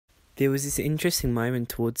There was this interesting moment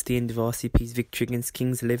towards the end of RCP's victory against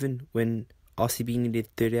Kings 11 when RCB needed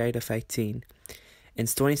 38 off 18 and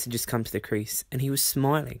Stoinis had just come to the crease and he was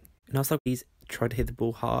smiling and I was like, he's tried to hit the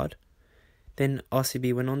ball hard. Then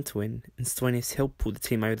RCB went on to win and Stoinis helped pull the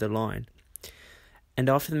team over the line. And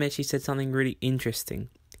after the match he said something really interesting.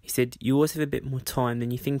 He said, "You always have a bit more time than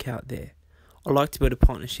you think out there. I like to build a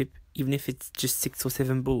partnership even if it's just 6 or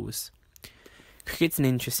 7 balls." Cricket's an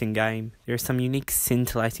interesting game. There are some unique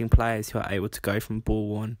scintillating players who are able to go from ball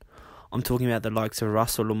one. I'm talking about the likes of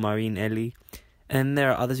Russell or Marine Ellie. And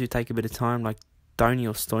there are others who take a bit of time like Dhoni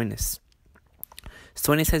or Stoinis.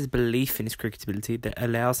 Stoinis has belief in his cricket ability that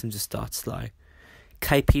allows him to start slow.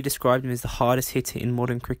 KP described him as the hardest hitter in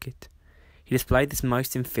modern cricket. He displayed this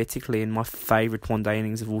most emphatically in my favourite one-day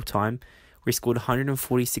innings of all time, where he scored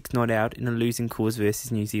 146 not out in a losing cause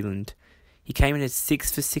versus New Zealand. He came in at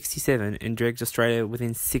 6 for 67 and dragged Australia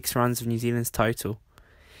within 6 runs of New Zealand's total.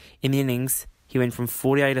 In the innings, he went from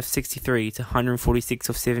 48 off 63 to 146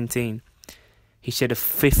 off 17. He shared a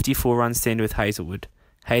 54-run standard with Hazlewood.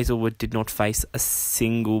 Hazlewood did not face a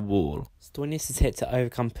single ball. Stoinis has had to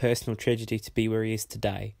overcome personal tragedy to be where he is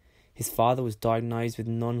today. His father was diagnosed with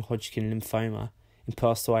non-Hodgkin lymphoma and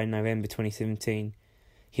passed away in November 2017.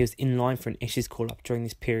 He was in line for an Ashes call-up during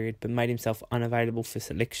this period but made himself unavailable for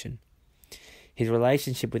selection. His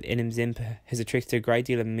relationship with Adam Zemper has attracted a great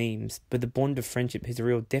deal of memes, but the bond of friendship has a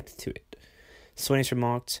real depth to it. Stoinis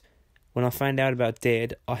remarked, "When I found out about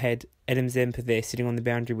Dad, I had Adam Zemper there sitting on the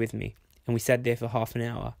boundary with me, and we sat there for half an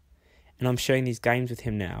hour. And I'm sharing these games with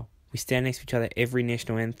him now. We stand next to each other every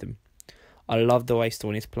national anthem. I love the way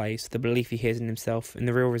Stoinis plays, the belief he has in himself, and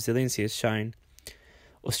the real resilience he has shown.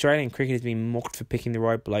 Australian cricket has been mocked for picking the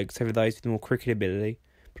right blokes over those with more cricket ability,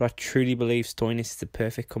 but I truly believe Stoinis is the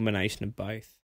perfect combination of both."